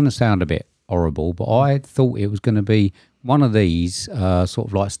know she's going to sound a bit horrible, but I thought it was going to be one of these sort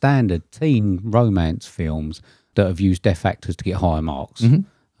of like standard teen romance films that have used deaf actors to get higher marks.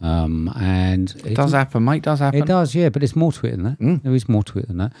 And It does happen, mate, does happen. It does, yeah, but there's more to it than that. There is more to it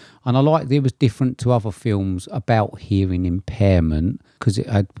than that. And I like that it was different to other films about hearing impairment because it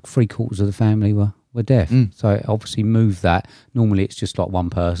had 3/4 of the family were deaf. So it obviously moved that. Normally it's just like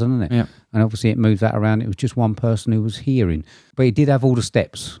one person, isn't it? Yeah. And obviously it moved that around. It was just one person who was hearing. But it did have all the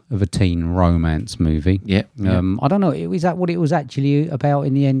steps of a teen romance movie. Yeah. I don't know, is that what it was actually about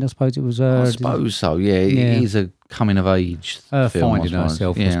in the end? I suppose it was... I suppose so, yeah. It is a coming of age film. Finding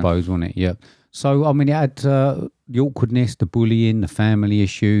herself, I suppose, wasn't it? Yeah. So, I mean, it had the awkwardness, the bullying, the family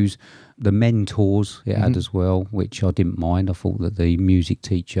issues, the mentors it had as well, which I didn't mind. I thought that the music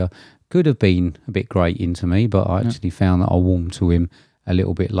teacher could have been a bit grating to me, but I actually found that I warmed to him a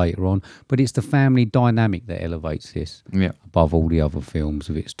little bit later on. But it's the family dynamic that elevates this above all the other films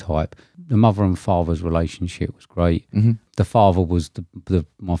of its type. The mother and father's relationship was great. The father was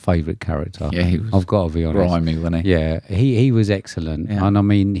my favourite character. Yeah, he was I've got to be honest. grimy, wasn't he? Yeah, he was excellent. Yeah. And I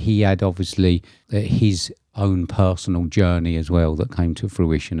mean, he had obviously his own personal journey as well that came to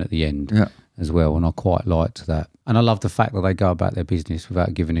fruition at the end as well. And I quite liked that. And I love the fact that they go about their business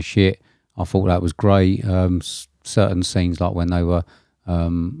without giving a shit. I thought that was great. Certain scenes like when they were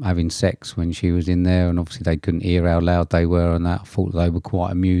having sex when she was in there and obviously they couldn't hear how loud they were and that, I thought they were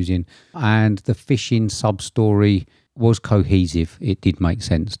quite amusing. And the fishing sub-story was cohesive. It did make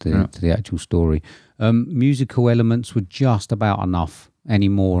sense to the actual story. Musical elements were just about enough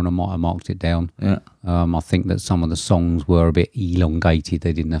anymore and I might have marked it down. I think that some of the songs were a bit elongated.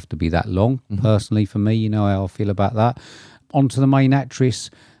 They didn't have to be that long, personally, for me. You know how I feel about that. Onto the main actress.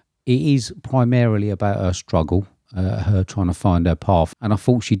 It is primarily about her struggle, her trying to find her path. And I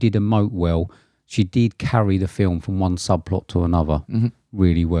thought she did emote well. She did carry the film from one subplot to another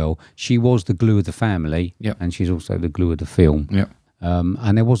really well. She was the glue of the family and she's also the glue of the film.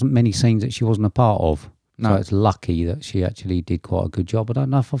 And there wasn't many scenes that she wasn't a part of. So it's lucky that she actually did quite a good job. I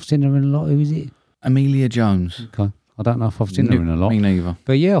don't know if I've seen her in a lot. Who is it? Emilia Jones. Okay. I don't know if I've seen her in a lot. Me neither.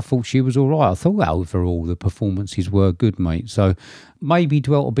 But yeah, I thought she was all right. I thought overall the performances were good, mate. So maybe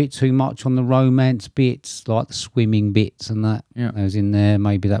dwelt a bit too much on the romance bits, like the swimming bits and that. Yeah. I was in there.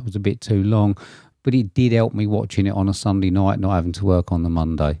 Maybe that was a bit too long. But it did help me watching it on a Sunday night, not having to work on the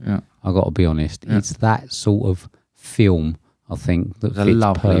Monday. Yeah. I got to be honest. Yeah. It's that sort of film, I think, that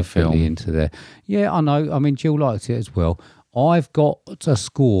fits perfectly into there. Yeah, I know. I mean, Jill liked it as well. I've got a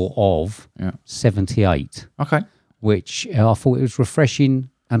score of 78. Okay. Which I thought it was refreshing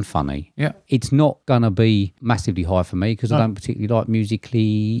and funny. Yeah. It's not going to be massively high for me because I don't particularly like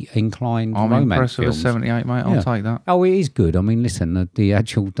musically inclined romance films. I'm impressed with a 78, mate. I'll take that. Oh, it is good. I mean, listen, the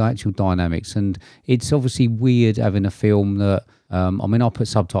actual dynamics, and it's obviously weird having a film that, I mean, I put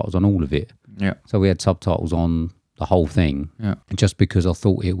subtitles on all of it. Yeah. So we had subtitles on the whole thing. Yeah. Just because I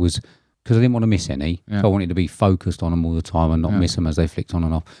thought it was, because I didn't want to miss any. Yeah. So I wanted to be focused on them all the time and not miss them as they flicked on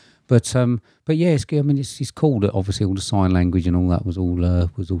and off. But yeah, it's good. I mean, it's cool that obviously all the sign language and all that was all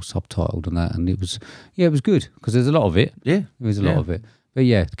subtitled and that, and it was good because there's a lot of it. Yeah, there was a lot of it. But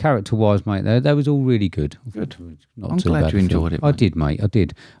yeah, character wise, mate, that was all really good. Good. I'm glad you enjoyed it. Mate. I did, mate. I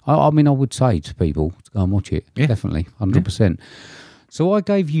did. I mean, I would say to people to go and watch it. Yeah. Definitely, 100%. So I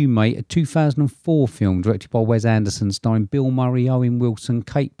gave you, mate, a 2004 film directed by Wes Anderson, starring Bill Murray, Owen Wilson,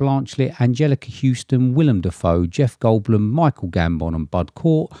 Cate Blanchett, Angelica Houston, Willem Dafoe, Jeff Goldblum, Michael Gambon, and Bud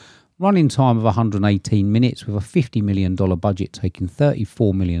Cort. Running time of 118 minutes with a $50 million budget, taking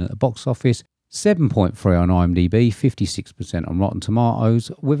 $34 million at the box office. 7.3 on IMDb, 56% on Rotten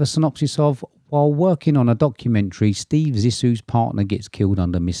Tomatoes, with a synopsis of, while working on a documentary, Steve Zissou's partner gets killed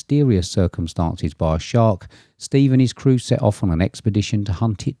under mysterious circumstances by a shark. Steve and his crew set off on an expedition to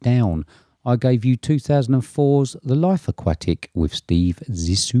hunt it down. I gave you 2004's The Life Aquatic with Steve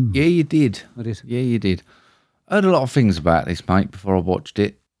Zissou. Yeah, you did. I did. Yeah, you did. I heard a lot of things about this, mate, before I watched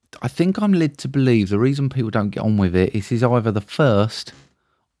it. I think I'm led to believe the reason people don't get on with it is either the first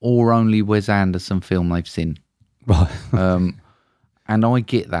or only Wes Anderson film they've seen. Right. And I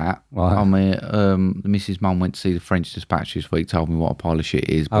get that. Right. I mean, Mrs. Mum went to see The French Dispatch this week, told me what a pile of shit it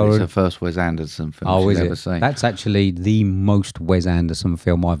is, but it's her first Wes Anderson film she's ever seen. That's actually the most Wes Anderson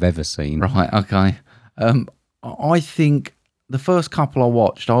film I've ever seen. Right, okay. I think the first couple I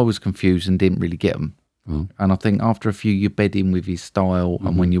watched, I was confused and didn't really get them. And I think after a few, you bed in with his style,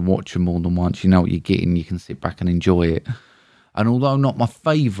 and when you watch them more than once, you know what you're getting. You can sit back and enjoy it. And although not my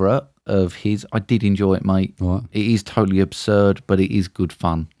favourite of his, I did enjoy it, mate. Right. It is totally absurd, but it is good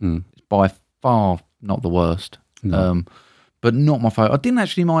fun. It's by far not the worst, but not my favourite. I didn't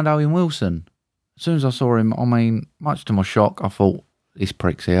actually mind Owen Wilson. As soon as I saw him, I mean, much to my shock, I thought, this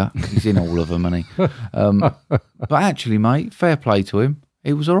prick's here. He's in all of them, isn't he? But actually, mate, fair play to him.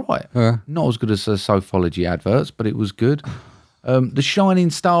 It was all right. Yeah. Not as good as the Sophology adverts, but it was good. The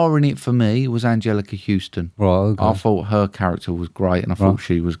shining star in it for me was Angelica Houston. Right, okay. I thought her character was great, and I thought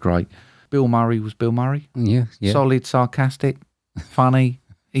she was great. Bill Murray was Bill Murray. Yeah. Solid, sarcastic, funny.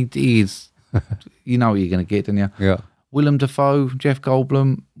 He is. You know what you're going to get, don't you? Yeah. Willem Dafoe, Jeff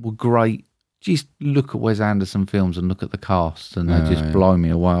Goldblum were great. Just look at Wes Anderson films and look at the cast, and they just blow me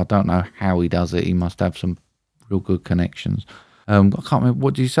away. I don't know how he does it. He must have some real good connections. I can't remember.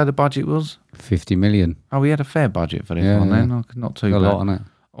 What did you say the budget was? 50 million. Oh, we had a fair budget for this one then. Not too A bad. lot on it.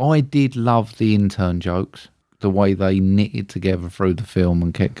 I did love the intern jokes, the way they knitted together through the film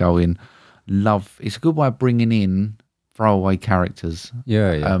and kept going. It's a good way of bringing in throwaway characters.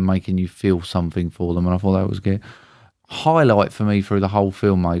 Yeah. Making you feel something for them, and I thought that was good. Highlight for me through the whole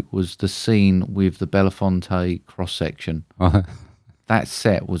film, mate, was the scene with the Belafonte cross section. That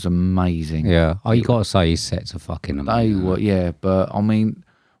set was amazing. Yeah. Oh, you got to say his sets are fucking amazing. They were, yeah, but I mean,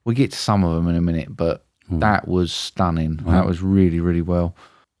 we get to some of them in a minute, but that was stunning. That was really, really well.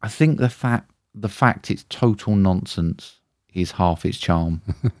 I think the fact it's total nonsense is half its charm.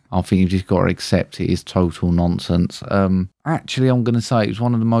 I think you've just got to accept it is total nonsense. Actually, I'm going to say it was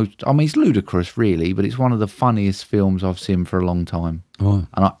one of the most, I mean, it's ludicrous really, but it's one of the funniest films I've seen for a long time. Right.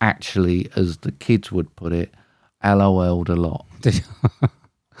 And I actually, as the kids would put it, LOL'd a lot.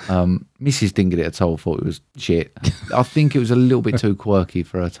 Mrs. didn't get it at all, thought it was shit. I think it was a little bit too quirky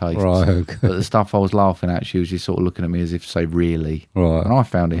for her taste. Right, okay. But the stuff I was laughing at, she was just sort of looking at me as if to say, really? Right. And I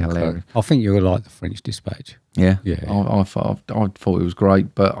found it hilarious. I think you were like the French Dispatch. Yeah. Yeah. I thought it was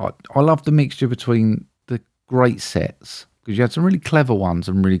great, but I love the mixture between the great sets, because you had some really clever ones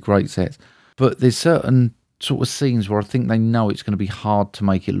and really great sets, but there's certain sort of scenes where I think they know it's going to be hard to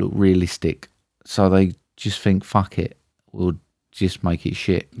make it look realistic, so they just think, fuck it, we'll just make it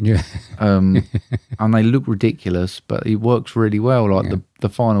shit. Yeah. And they look ridiculous, but it works really well. Like the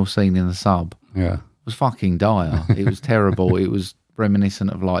final scene in the sub was fucking dire. It was terrible. It was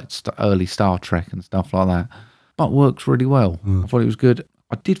reminiscent of like early Star Trek and stuff like that, but works really well. I thought it was good.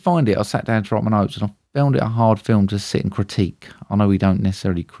 I did find it, I sat down to write my notes, and I found it a hard film to sit and critique. I know we don't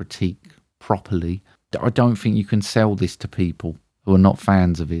necessarily critique properly. I don't think you can sell this to people who are not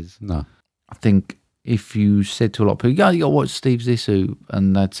fans of his. No. I think if you said to a lot of people, yeah, you got to watch Steve Zissou,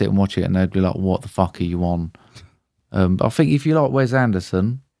 and they'd sit and watch it and they'd be like, what the fuck are you on? But I think if you like Wes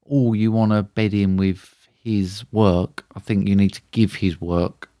Anderson, or you want to bed in with his work, I think you need to give his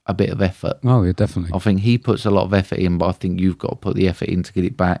work a bit of effort. Oh, yeah, definitely. I think he puts a lot of effort in, but I think you've got to put the effort in to get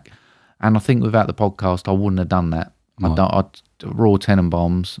it back. And I think without the podcast, I wouldn't have done that. Right. Raw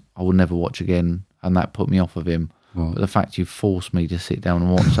Tenenbaums, I would never watch again, and that put me off of him. Right. But the fact you forced me to sit down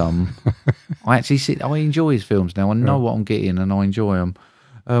and watch some, I enjoy his films now. I know what I'm getting, and I enjoy them.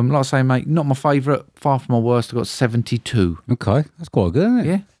 Like I say, mate, not my favourite, far from my worst. I got 72. Okay, that's quite good, isn't it?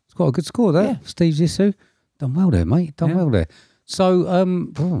 Yeah. It's quite a good score, that. Yeah. Steve Zissou. Done well there, mate. Done well there. So,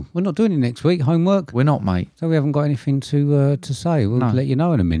 we're not doing it next week, homework. We're not, mate. So we haven't got anything to say. We'll let you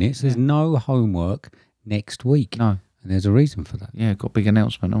know in a minute. So there's no homework next week. No. And there's a reason for that. Yeah, got a big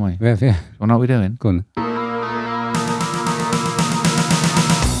announcement, haven't we? We have, yeah. Well, know what we're doing? Go on.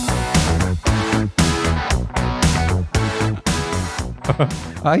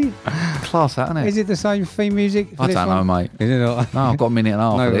 Hey? Class that, isn't it? Is it the same theme music? For I this don't know, one? mate. Is it not? No, I've got a minute and a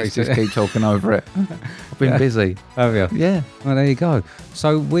half No of this. reason. Just keep talking over it. I've been busy. Have you? Yeah. Well, there you go.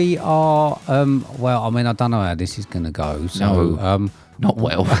 So we are, I mean, I don't know how this is going to go. So, No. Not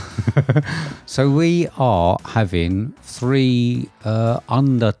well. So we are having 3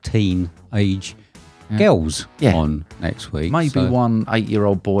 under-teen age girls on next week. Maybe so, one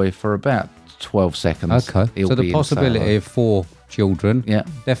 8-year-old boy for about 12 seconds. Okay. He'll So be the in possibility Saturday. of 4 children. Yeah.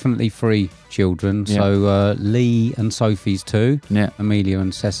 Definitely 3 children. Yeah. So Lee and Sophie's 2. Yeah. Amelia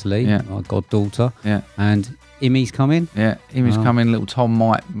and Cecily, Yeah. my goddaughter. Yeah. And Imi's coming. Yeah. Image coming. Little Tom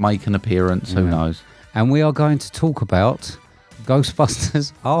might make an appearance. Who knows? And we are going to talk about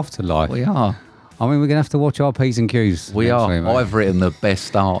Ghostbusters Afterlife. We are. I mean, we're going to have to watch our P's and Q's. We next are. week, mate. I've written the best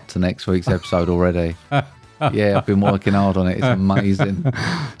start to next week's episode already. Yeah, I've been working hard on it. It's amazing.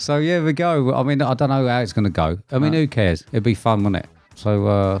 So, yeah, we go. I mean, I don't know how it's going to go. I mean, who cares? It'd be fun, wouldn't it?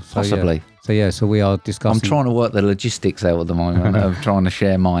 So, Possibly. Yeah. So yeah, so we are discussing. I'm trying to work the logistics out at the moment of trying to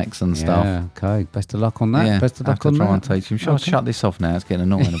share mics and stuff. Yeah, okay. Best of luck on that. Yeah, Best of I luck have on to try that. and teach him. Shall I shut this off now? It's getting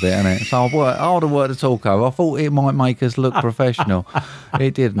annoying a bit, isn't it? So I would have worked the talk over. I thought it might make us look professional.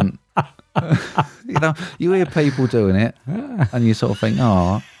 It didn't. You hear people doing it, and you sort of think,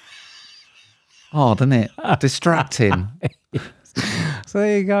 oh, hard, isn't it? Distracting. So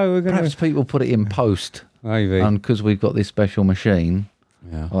there you go. We're Perhaps people put it in post, maybe. and because we've got this special machine,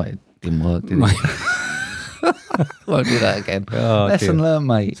 Yeah. well, it didn't work, did it? Won't do that again. Oh, Lesson dear. learned,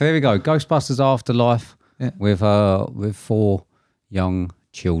 mate. So there we go. Ghostbusters Afterlife Yeah. with 4 young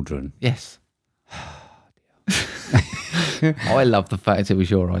children. Yes. I love the fact it was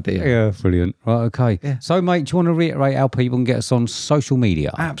your idea. Yeah, brilliant. Right, okay. Yeah. So, mate, do you want to reiterate how people can get us on social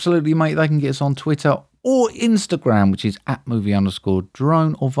media? Absolutely, mate. They can get us on Twitter or Instagram, which is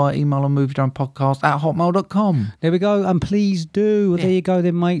 @movie_drone, or via email on moviedronepodcast@hotmail.com. There we go. And please do. There you go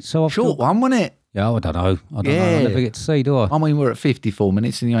then, mate. So I've Short got- one, wasn't it? Yeah, I don't know. I Yeah. never get to see, do I? I mean, we're at 54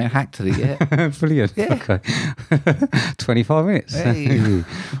 minutes and you ain't hacked it yet. Brilliant. Yeah. Okay. 25 minutes. Hey.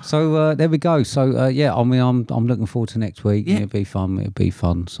 So there we go. So yeah, I mean, I'm looking forward to next week. Yeah. It'll be fun.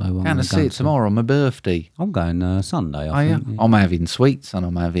 So I'm Going to see it tomorrow on my birthday. I'm going Sunday. Oh, I yeah. think. I'm having sweets and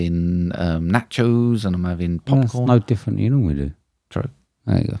I'm having nachos and I'm having That's popcorn. no different than you normally do. True.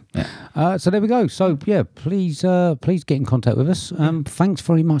 There you go. Yeah. So there we go. So yeah, please get in contact with us. Thanks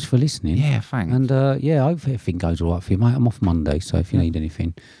very much for listening. Yeah, thanks. And yeah, I hope everything goes all right for you, mate. I'm off Monday, so if you need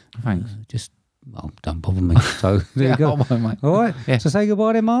anything, Thanks. just don't bother me. So there you go. I won't, mate. All right. Yeah. So say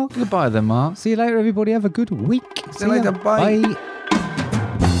goodbye then, Mark. Goodbye then, Mark. See you later, everybody. Have a good week. See you later. ya. Bye.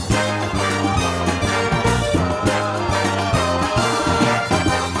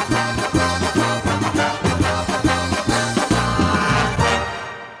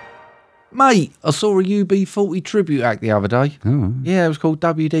 Mate, I saw a UB40 tribute act the other day. Oh. Yeah, it was called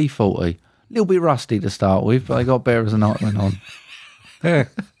WD-40. A little bit rusty to start with, but they got better as the night went on.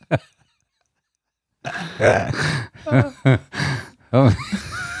 Oh.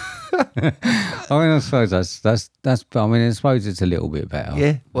 I mean, I suppose that's. I mean, I suppose it's a little bit better.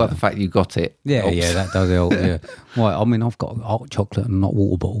 Yeah, well, the fact you got it. Yeah, helps. yeah, that does help. Yeah. Well, I mean, I've got a hot chocolate and not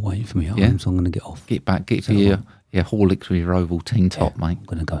water bottle waiting for me at Yeah. home, so I'm going to get off. Get for your Horlicks with your Ovaltine top, mate. I'm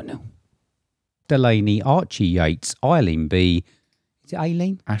going to go now. Delaney, Archie Yates, Eileen B. Is it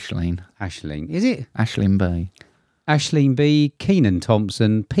Aileen? Ashleen Is it? B. Ashleen B, Keenan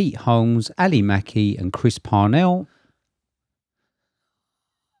Thompson, Pete Holmes, Ali Mackey, and Chris Parnell.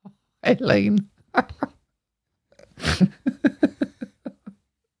 Eileen.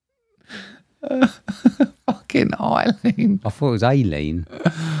 Fucking Eileen. I thought it was Aileen.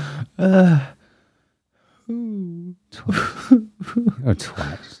 You're a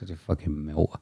twat. Such a fucking melt.